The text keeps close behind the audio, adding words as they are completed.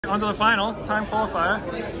On to the final, time qualifier.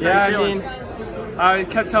 Yeah, I mean, I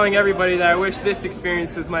kept telling everybody that I wish this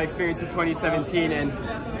experience was my experience in 2017,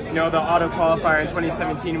 and you know, the auto qualifier in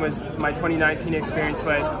 2017 was my 2019 experience.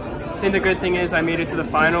 But I think the good thing is I made it to the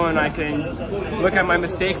final, and I can look at my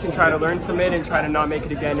mistakes and try to learn from it and try to not make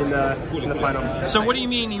it again in the final. So what do you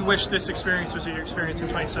mean you wish this experience was your experience in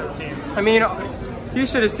 2017? I mean, you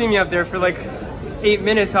should have seen me up there for like 8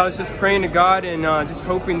 minutes. I was just praying to God and just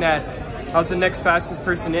hoping that I was the next fastest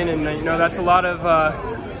person in, and you know, that's a lot of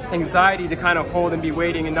anxiety to kind of hold and be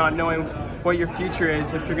waiting and not knowing what your future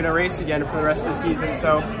is if you're going to race again for the rest of the season.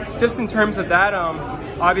 So just in terms of that,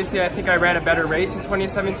 obviously I think I ran a better race in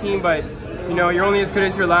 2017, but you know, you're only as good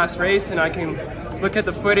as your last race, and I can look at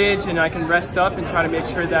the footage and I can rest up and try to make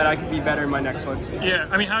sure that I can be better in my next one. Yeah,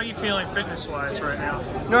 I mean, how are you feeling fitness-wise right now?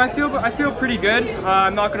 No, I feel pretty good.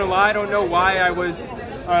 I'm not going to lie, I don't know why I was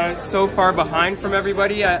so far behind from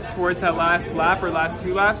everybody towards that last lap or last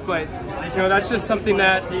 2 laps, but you know, that's just something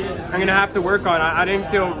that I'm gonna have to work on. I didn't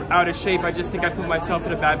feel out of shape. I just think I put myself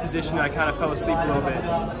in a bad position. I kind of fell asleep a little bit.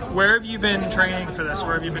 Where have you been training for this?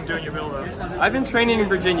 Where have you been doing your build-up? I've been training in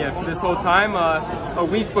Virginia for this whole time. A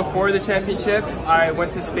week before the championship, I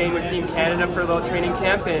went to Spain with Team Canada for a little training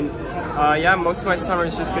camp, and yeah, most of my summer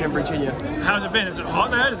has just been in Virginia. How's it been? Is it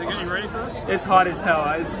hot there? Is it getting you ready for this? It's hot as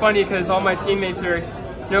hell. It's funny because all my teammates are,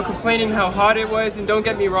 you know, complaining how hot it was, and don't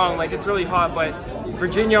get me wrong, like, it's really hot, but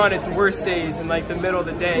Virginia on its worst days in like the middle of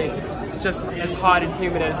the day, it's just as hot and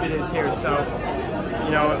humid as it is here. So,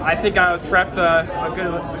 you know, I think I was prepped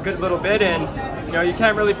a good little bit, and you know, you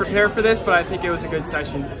can't really prepare for this, but I think it was a good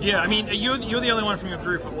session. Yeah, I mean, you're the only one from your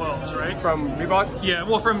group at Worlds, right? From Reebok? Yeah,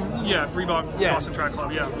 well, from Reebok Boston Track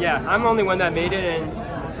Club, yeah. Yeah, I'm the only one that made it, and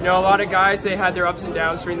you know, a lot of guys, they had their ups and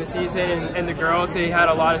downs during the season, and the girls, they had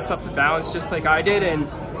a lot of stuff to balance just like I did, and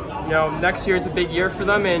you know, next year is a big year for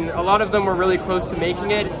them, and a lot of them were really close to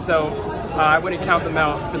making it, so I wouldn't count them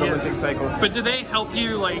out for the Olympic cycle. But do they help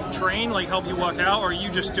you like train, like help you work out, or are you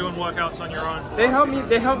just doing workouts on your own? They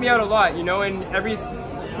help me out a lot, you know, and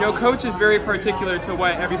you know, coach is very particular to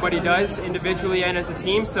what everybody does individually and as a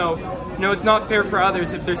team, so you know, it's not fair for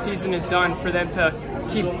others if their season is done for them to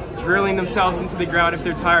keep drilling themselves into the ground if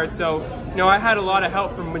they're tired. So you know, I had a lot of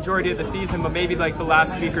help for the majority of the season, but maybe like the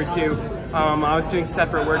last week or two, I was doing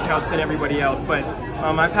separate workouts than everybody else. But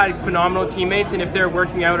I've had phenomenal teammates, and if they're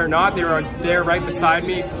working out or not, they were there right beside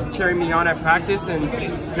me, cheering me on at practice. And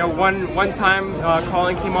you know, one time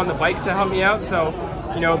Colin came on the bike to help me out, so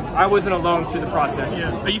you know, I wasn't alone through the process.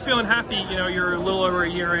 Yeah. Are you feeling happy? You know, you're a little over a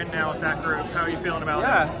year in now with that group. How are you feeling about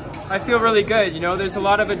that? Yeah, I feel really good. You know, there's a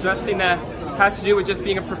lot of adjusting that has to do with just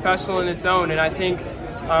being a professional in its own, and I think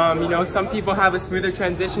you know, some people have a smoother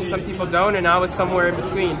transition, some people don't, and I was somewhere in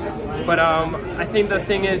between. But I think the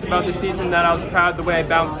thing is about the season that I was proud the way I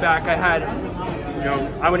bounced back. I had, you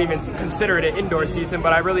know, I wouldn't even consider it an indoor season,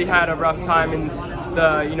 but I really had a rough time in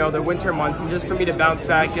the, you know, the winter months, and just for me to bounce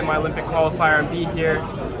back, get my Olympic qualifier, and be here,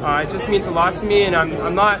 it just means a lot to me. And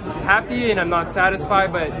I'm not happy and I'm not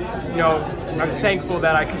satisfied, but you know, I'm thankful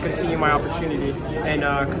that I can continue my opportunity and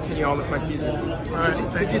continue on with my season.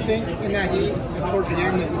 Did you think in that heat towards the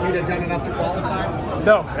end that you'd have done enough to qualify?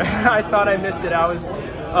 No, I thought I missed it. I was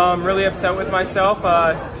really upset with myself.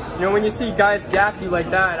 You know, when you see guys gap you like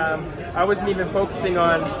that, I wasn't even focusing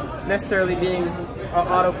on necessarily being an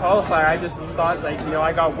auto qualifier. I just thought, like, you know,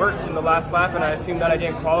 I got worked in the last lap, and I assumed that I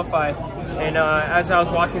didn't qualify. And as I was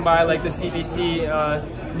walking by, like, the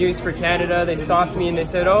CBC News for Canada, they stopped me and they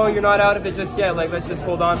said, "Oh, you're not out of it just yet. Like, let's just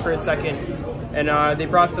hold on for a second." And they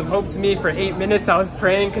brought some hope to me. For 8 minutes, I was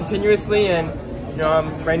praying continuously, and you know,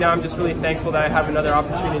 right now I'm just really thankful that I have another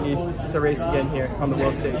opportunity to race again here on the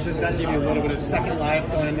world stage. Does that give you a little bit of second life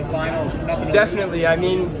going into the final? Definitely. I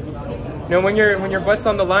mean, you know, when your butt's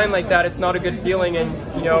on the line like that, it's not a good feeling, and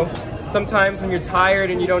you know, sometimes when you're tired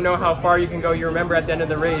and you don't know how far you can go, you remember at the end of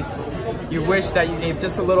the race, you wish that you gave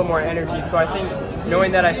just a little more energy. So I think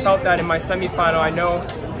knowing that I felt that in my semifinal, I know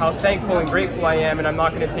how thankful and grateful I am, and I'm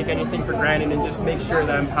not going to take anything for granted and just make sure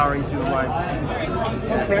that I'm powering through the line.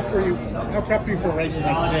 How prepped were you for a race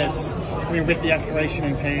like this? I mean, with the escalation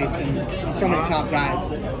in pace and so many top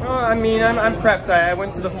guys. I mean, I'm prepped. I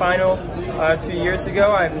went to the final 2 years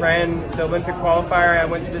ago. I ran the Olympic qualifier. I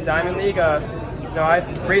went to the Diamond League. You know,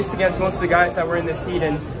 I've raced against most of the guys that were in this heat,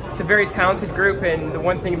 and it's a very talented group. And the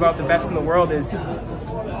one thing about the best in the world is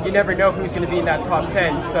you never know who's going to be in that top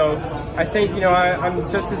 10. So I think, you know, I'm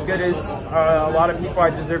just as good as a lot of people. I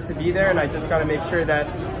deserve to be there, and I just got to make sure that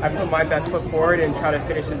I put my best foot forward and try to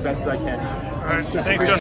finish as best as I can. All right, thanks, Justin.